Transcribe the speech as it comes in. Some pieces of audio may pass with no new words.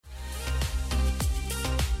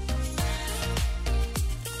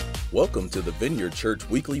Welcome to the Vineyard Church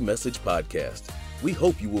Weekly Message Podcast. We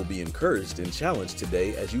hope you will be encouraged and challenged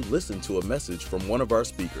today as you listen to a message from one of our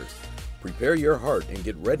speakers. Prepare your heart and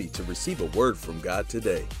get ready to receive a word from God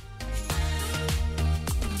today.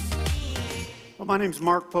 Well, my name's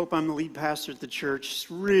Mark Pope. I'm the lead pastor at the church. It's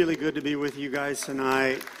really good to be with you guys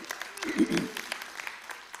tonight.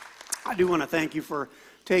 I do want to thank you for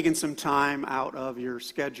taking some time out of your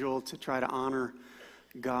schedule to try to honor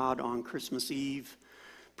God on Christmas Eve.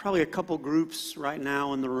 Probably a couple groups right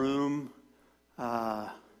now in the room.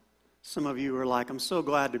 Some of you are like, I'm so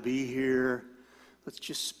glad to be here. Let's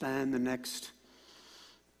just spend the next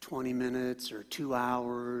 20 minutes or 2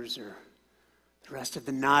 hours or the rest of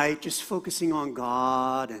the night just focusing on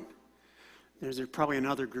God. And there's probably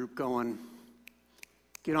another group going,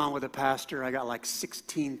 get on with it, Pastor. I got like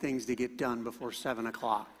 16 things to get done before 7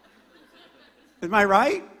 o'clock. Am I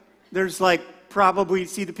right? There's like probably,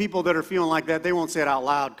 see the people that are feeling like that, they won't say it out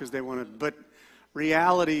loud because they want to, but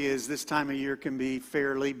reality is this time of year can be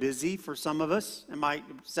fairly busy for some of us.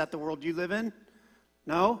 Is that the world you live in?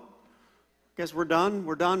 No? Guess we're done?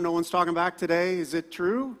 We're done? No one's talking back today? Is it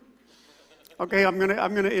true? Okay, I'm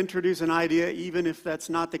gonna introduce an idea, even if that's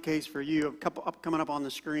not the case for you. Coming up on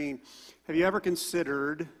the screen. Have you ever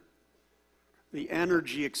considered the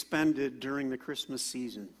energy expended during the Christmas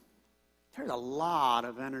season? There's a lot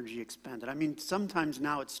of energy expended. I mean, sometimes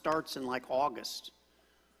now it starts in like August.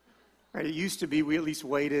 Right? It used to be we at least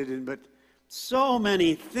waited, but so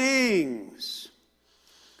many things.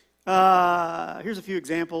 Here's a few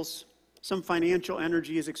examples. Some financial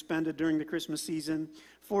energy is expended during the Christmas season.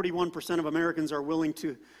 41% of Americans are willing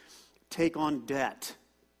to take on debt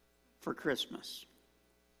for Christmas.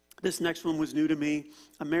 This next one was new to me.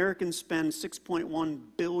 Americans spend $6.1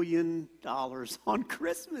 billion on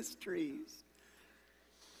Christmas trees.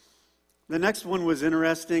 The next one was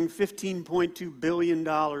interesting. $15.2 billion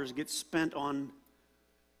gets spent on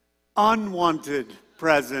unwanted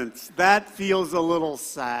presents. That feels a little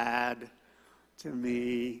sad to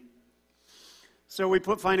me. So we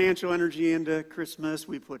put financial energy into Christmas.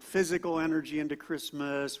 We put physical energy into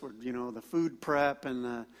Christmas. The food prep and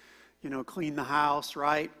the clean the house,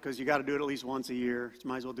 right? Because you got to do it at least once a year. So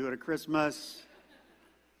might as well do it at Christmas.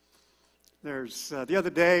 There's the other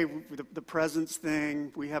day, the presents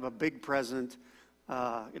thing. We have a big present,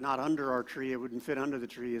 not under our tree. It wouldn't fit under the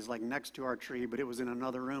tree. It's like next to our tree, but it was in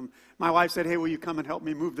another room. My wife said, hey, will you come and help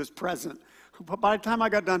me move this present? But by the time I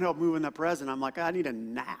got done help moving that present, I'm like, I need a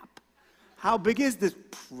nap. How big is this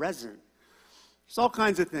present? There's all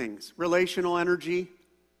kinds of things. Relational energy.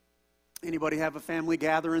 Anybody have a family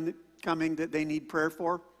gathering coming that they need prayer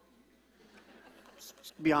for?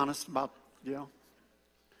 Just be honest about,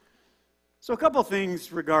 So a couple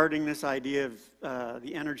things regarding this idea of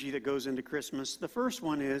the energy that goes into Christmas. The first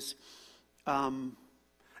one is, in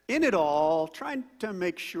it all, try to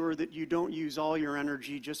make sure that you don't use all your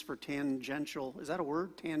energy just for tangential, is that a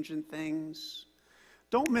word? Tangent things.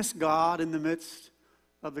 Don't miss God in the midst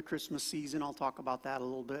of the Christmas season. I'll talk about that a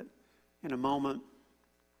little bit in a moment.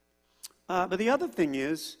 But the other thing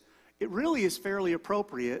is, it really is fairly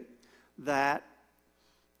appropriate that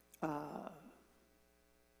a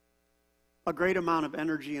great amount of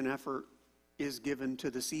energy and effort is given to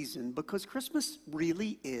the season, because Christmas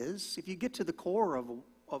really is, if you get to the core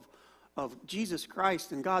of Jesus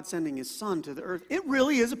Christ and God sending His Son to the earth, it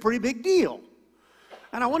really is a pretty big deal.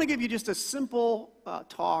 And I want to give you just a simple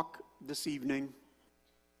talk this evening,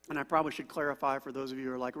 and I probably should clarify for those of you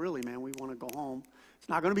who are like, really, man, we want to go home. It's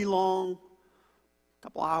not going to be long. A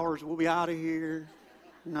couple hours, we'll be out of here.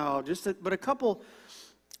 No, but a couple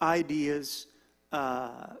ideas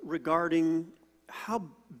regarding how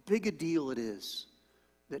big a deal it is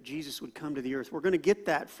that Jesus would come to the earth. We're going to get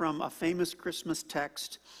that from a famous Christmas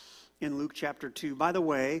text in Luke chapter 2. By the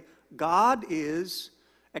way, God is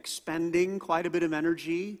expending quite a bit of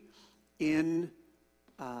energy in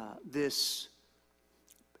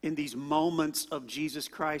these moments of Jesus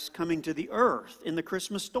Christ coming to the earth. In the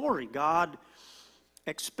Christmas story, God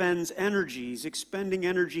expends energy. He's expending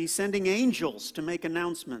energy, sending angels to make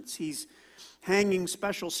announcements. He's hanging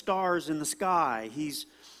special stars in the sky. He's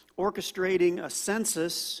orchestrating a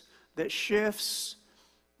census that shifts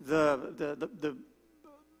the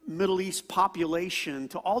Middle East population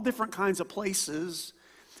to all different kinds of places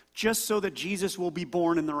just so that Jesus will be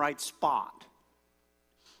born in the right spot.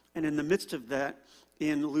 And in the midst of that,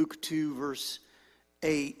 in Luke 2, verse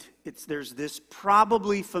 8, there's this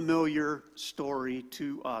probably familiar story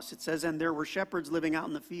to us. It says, and there were shepherds living out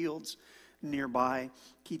in the fields nearby,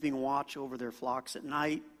 keeping watch over their flocks at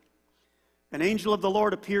night. An angel of the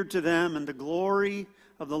Lord appeared to them, and the glory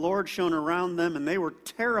of the Lord shone around them, and they were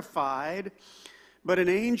terrified. But an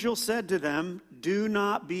angel said to them, "Do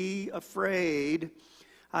not be afraid.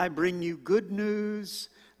 I bring you good news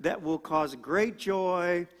that will cause great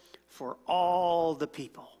joy for all the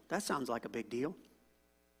people." That sounds like a big deal.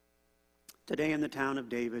 "Today in the town of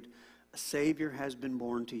David, a Savior has been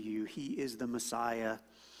born to you. He is the Messiah,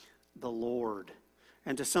 the Lord."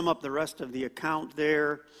 And to sum up the rest of the account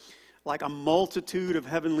there, like a multitude of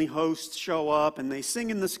heavenly hosts show up and they sing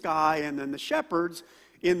in the sky, and then the shepherds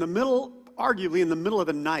in the middle, arguably in the middle of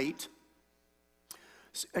the night,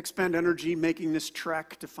 expend energy making this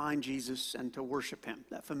trek to find Jesus and to worship him.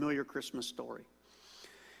 That familiar Christmas story.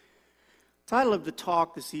 Title of the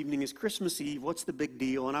talk this evening is Christmas Eve, What's the Big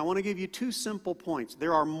Deal? And I want to give you two simple points.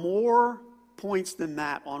 There are more points than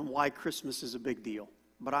that on why Christmas is a big deal,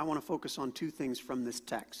 but I want to focus on two things from this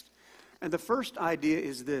text. And the first idea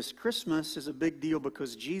is this: Christmas is a big deal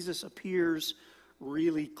because Jesus appears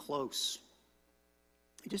really close.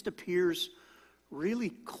 He just appears really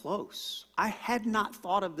close. I had not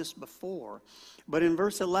thought of this before, but in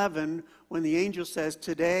verse 11, when the angel says,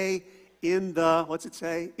 "Today in the," what's it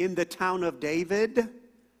say? "In the town of David,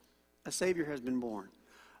 a Savior has been born."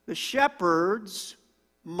 The shepherds'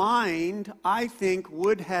 mind, I think,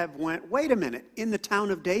 would have went, "Wait a minute, in the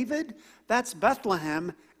town of David? That's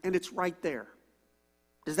Bethlehem, and it's right there."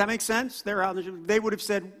 Does that make sense? They would have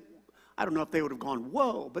said, I don't know if they would have gone,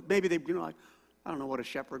 "Whoa," but maybe they, like, I don't know what a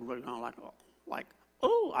shepherd would,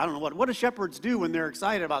 I don't know what do shepherds do when they're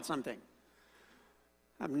excited about something?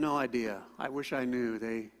 I have no idea. I wish I knew.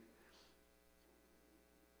 They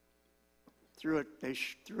threw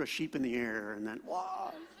a sheep in the air and then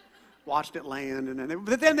watched it land, and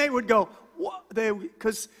then they would go,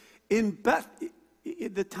 because in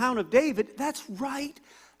the town of David, that's right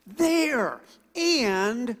there.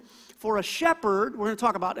 And for a shepherd, we're going to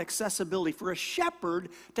talk about accessibility. For a shepherd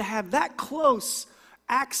to have that close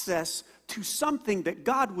access to something that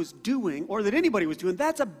God was doing or that anybody was doing,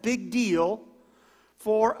 that's a big deal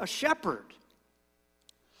for a shepherd.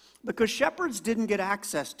 Because shepherds didn't get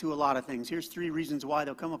access to a lot of things. Here's 3 reasons why.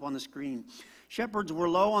 They'll come up on the screen. Shepherds were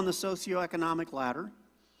low on the socioeconomic ladder.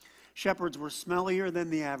 Shepherds were smellier than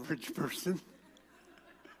the average person.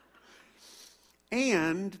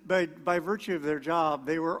 And by virtue of their job,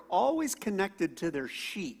 they were always connected to their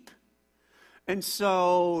sheep. And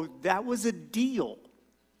so that was a deal.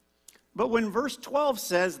 But when verse 12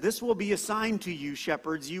 says, "This will be a sign to you,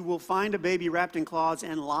 shepherds, you will find a baby wrapped in cloths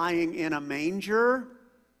and lying in a manger,"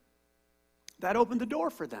 that opened the door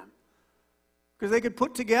for them. Because they could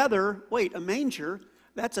put together, wait, a manger,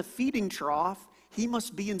 that's a feeding trough. He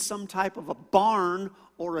must be in some type of a barn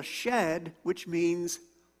or a shed, which means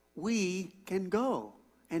we can go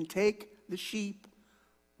and take the sheep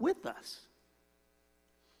with us.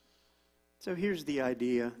 So here's the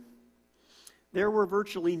idea. There were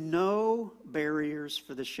virtually no barriers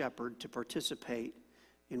for the shepherd to participate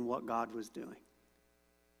in what God was doing.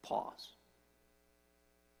 Pause.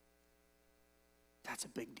 That's a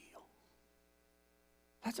big deal.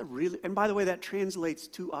 And by the way, that translates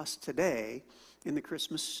to us today in the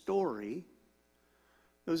Christmas story.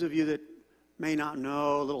 Those of you that may not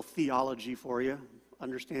know, a little theology for you,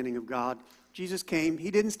 understanding of God. Jesus came,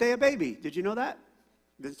 he didn't stay a baby. Did you know that?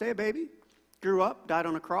 Didn't stay a baby. Grew up, died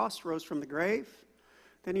on a cross, rose from the grave.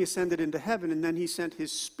 Then he ascended into heaven, and then he sent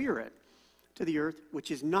his Spirit to the earth,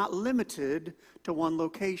 which is not limited to one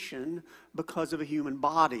location because of a human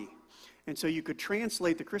body. And so you could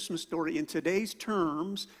translate the Christmas story in today's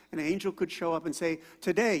terms. An angel could show up and say,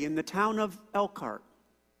 "Today in the town of Elkhart,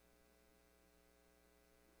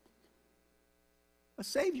 a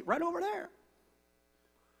Savior right over there.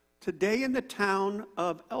 Today in the town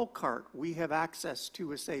of Elkhart, we have access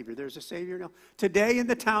to a Savior. There's a Savior now. Today in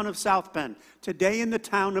the town of South Bend. Today in the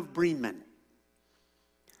town of Bremen.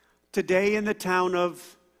 Today in the town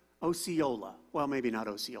of Osceola. Well, maybe not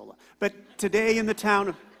Osceola. But today in the town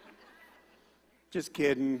of... Just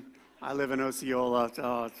kidding. I live in Osceola.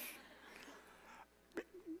 So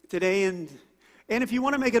today in... And if you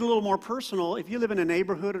want to make it a little more personal, if you live in a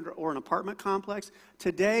neighborhood or an apartment complex,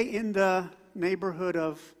 today in the neighborhood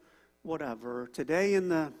of whatever, today in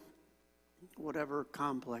the whatever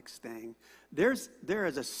complex thing, there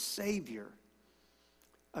is a Savior,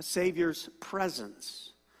 a Savior's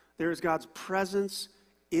presence. There is God's presence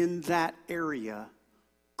in that area,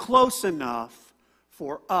 close enough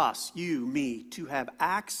for us, you, me, to have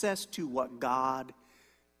access to what God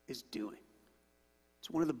is doing. It's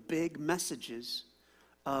one of the big messages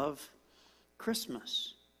of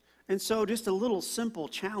Christmas. And so just a little simple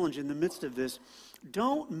challenge in the midst of this.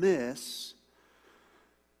 Don't miss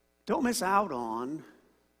out on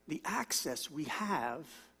the access we have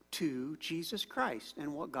to Jesus Christ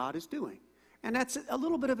and what God is doing. And that's a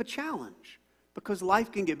little bit of a challenge because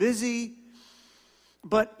life can get busy.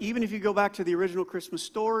 But even if you go back to the original Christmas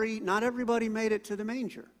story, not everybody made it to the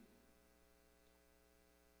manger.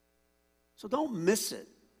 So don't miss it.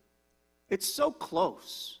 It's so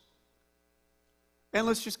close. And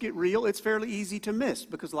let's just get real, it's fairly easy to miss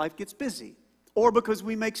because life gets busy. Or because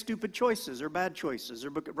we make stupid choices or bad choices,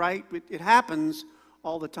 right? It happens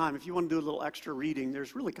all the time. If you want to do a little extra reading,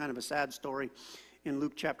 there's really kind of a sad story in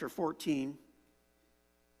Luke chapter 14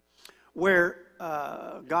 where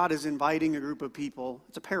God is inviting a group of people.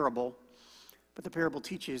 It's a parable, but the parable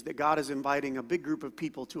teaches that God is inviting a big group of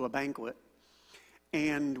people to a banquet.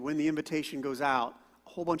 And when the invitation goes out, a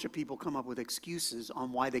whole bunch of people come up with excuses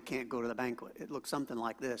on why they can't go to the banquet. It looks something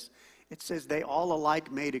like this. It says they all alike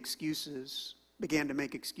began to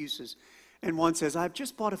make excuses. And one says, I've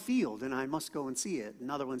just bought a field and I must go and see it.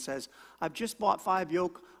 Another one says, I've just bought 5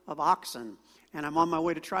 yoke of oxen and I'm on my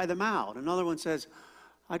way to try them out. Another one says,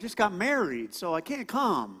 I just got married, so I can't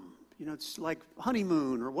come. You know, it's like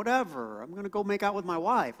honeymoon or whatever. I'm going to go make out with my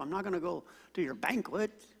wife. I'm not going to go to your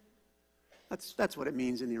banquet. That's what it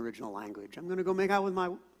means in the original language. I'm going to go make out with my...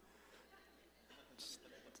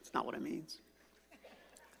 It's not what it means.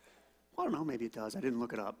 I don't know, maybe it does. I didn't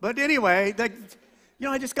look it up. But anyway,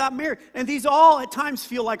 I just got married. And these all at times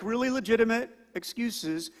feel like really legitimate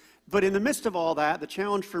excuses. But in the midst of all that, the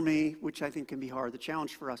challenge for me, which I think can be hard, the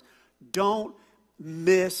challenge for us, don't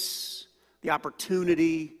miss the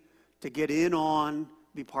opportunity to get in on,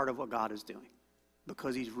 be part of what God is doing.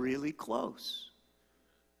 Because he's really close.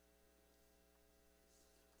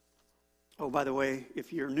 Oh, by the way,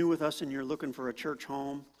 if you're new with us and you're looking for a church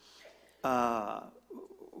home,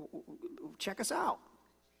 check us out.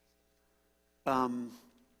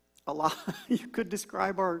 A lot you could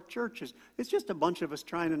describe our church as it's just a bunch of us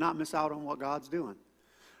trying to not miss out on what God's doing.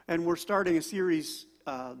 And we're starting a series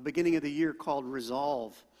beginning of the year called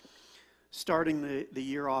Resolve, starting the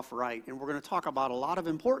year off right. And we're going to talk about a lot of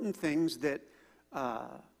important things that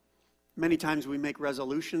many times we make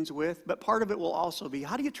resolutions with, but part of it will also be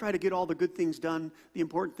how do you try to get all the good things done, the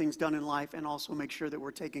important things done in life, and also make sure that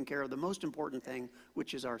we're taking care of the most important thing,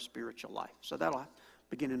 which is our spiritual life. So that'll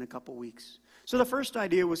begin in a couple weeks. So the first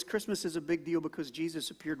idea was Christmas is a big deal because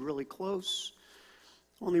Jesus appeared really close.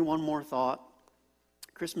 Only one more thought.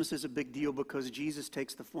 Christmas is a big deal because Jesus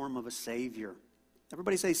takes the form of a Savior.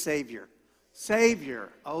 Everybody say Savior.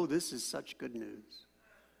 Savior. Oh, this is such good news.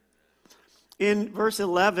 In verse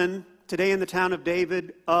 11, today in the town of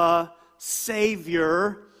David, a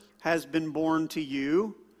Savior has been born to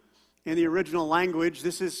you. In the original language,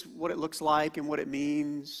 this is what it looks like and what it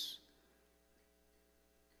means.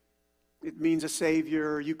 It means a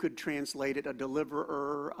Savior. You could translate it a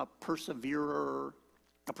deliverer, a perseverer,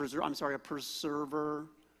 a preserver.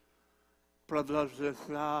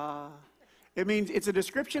 It means it's a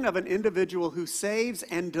description of an individual who saves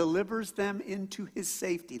and delivers them into his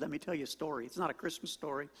safety. Let me tell you a story. It's not a Christmas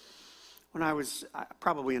story. When I was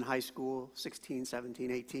probably in high school, 16,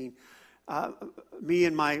 17, 18, me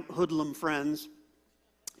and my hoodlum friends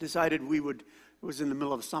decided it was in the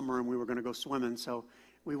middle of summer and we were going to go swimming. So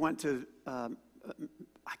we went to, I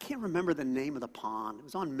can't remember the name of the pond. It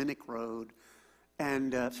was on Minnick Road.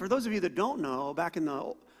 And for those of you that don't know, back in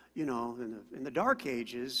the, in the dark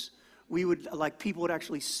ages, people would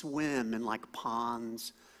actually swim in like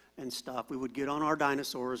ponds and stuff. We would get on our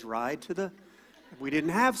dinosaurs, ride to we didn't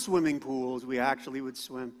have swimming pools, we actually would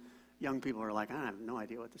swim. Young people are like, I have no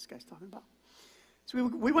idea what this guy's talking about. So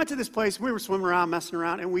we went to this place, we were swimming around, messing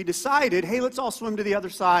around, and we decided, hey, let's all swim to the other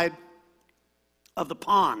side of the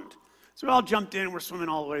pond. So we all jumped in and we're swimming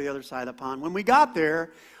all the way to the other side of the pond. When we got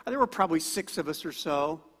there were probably 6 of us or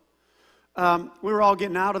so. We were all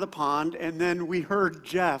getting out of the pond, and then we heard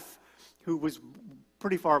Jeff, who was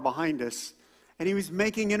pretty far behind us, and he was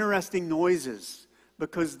making interesting noises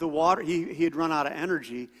because the water, he had run out of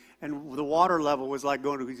energy, and the water level was like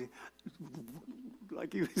going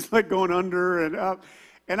under and up.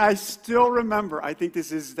 And I still remember, I think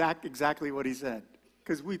this is exactly what he said,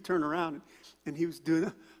 because we turned around and he was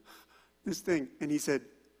doing this thing, and he said,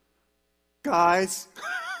 guys,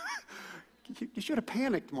 you should have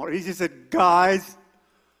panicked more. He just said, guys,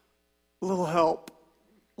 a little help,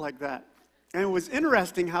 like that. And it was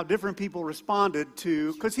interesting how different people responded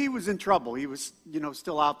to, because he was in trouble. He was,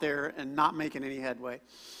 still out there and not making any headway.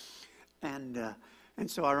 And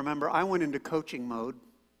so I remember I went into coaching mode,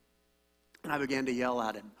 and I began to yell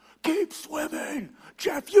at him, keep swimming.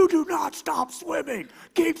 Jeff, you do not stop swimming.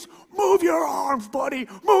 Move your arms, buddy.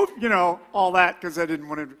 Move, all that, because I didn't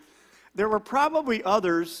want to. There were probably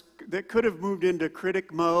others that could have moved into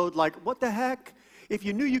critic mode, like, what the heck? if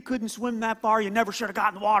you knew you couldn't swim that far, you never should have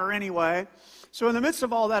gotten in the water anyway. So in the midst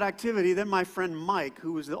of all that activity, then my friend Mike,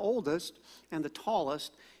 who was the oldest and the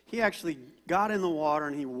tallest, he actually got in the water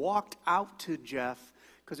and he walked out to Jeff,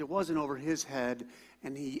 because it wasn't over his head,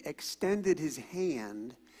 and he extended his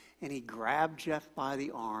hand and he grabbed Jeff by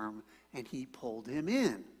the arm and he pulled him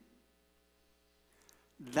in.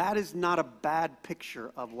 That is not a bad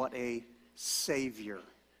picture of what a Savior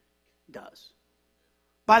does.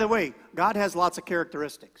 By the way, God has lots of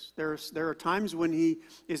characteristics. There are times when he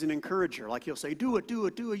is an encourager, like he'll say, do it, do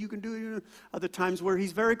it, do it, you can do it. Other times where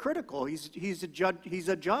he's very critical. He's a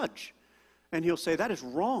judge. And he'll say, that is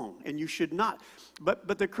wrong, and you should not.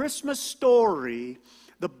 But the Christmas story,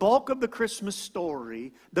 the bulk of the Christmas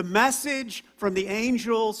story, the message from the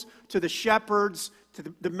angels to the shepherds,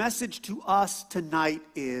 to the message to us tonight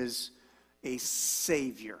is a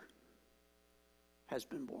Savior has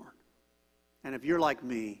been born. And if you're like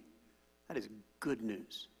me, that is good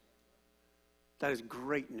news. That is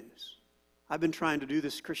great news. I've been trying to do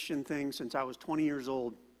this Christian thing since I was 20 years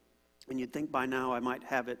old, and you'd think by now I might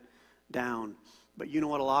have it down. But you know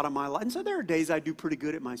what, a lot of my life, and so there are days I do pretty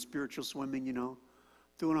good at my spiritual swimming,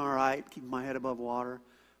 doing all right, keeping my head above water.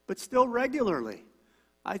 But still regularly,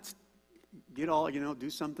 I get all, do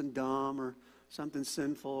something dumb or something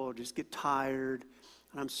sinful or just get tired.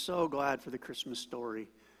 And I'm so glad for the Christmas story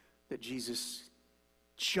that Jesus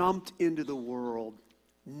jumped into the world,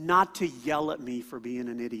 not to yell at me for being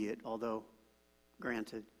an idiot, although,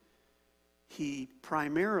 granted, he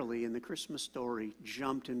primarily, in the Christmas story,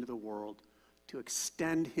 jumped into the world to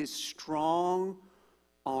extend his strong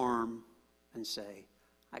arm and say,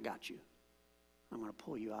 I got you. I'm going to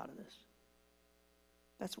pull you out of this.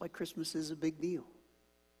 That's why Christmas is a big deal.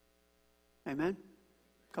 Amen?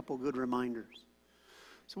 A couple good reminders.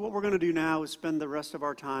 So what we're going to do now is spend the rest of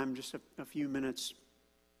our time, just a few minutes,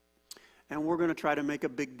 and we're going to try to make a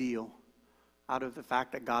big deal out of the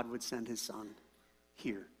fact that God would send his son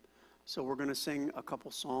here. So we're going to sing a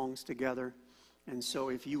couple songs together. And so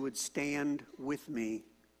if you would stand with me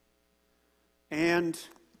and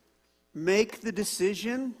make the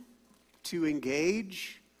decision to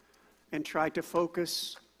engage and try to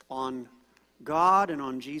focus on God and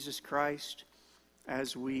on Jesus Christ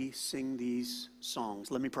as we sing these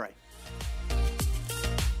songs. Let me pray.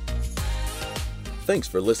 Thanks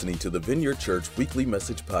for listening to the Vineyard Church Weekly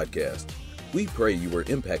Message Podcast. We pray you were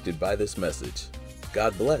impacted by this message.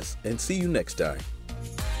 God bless, and see you next time.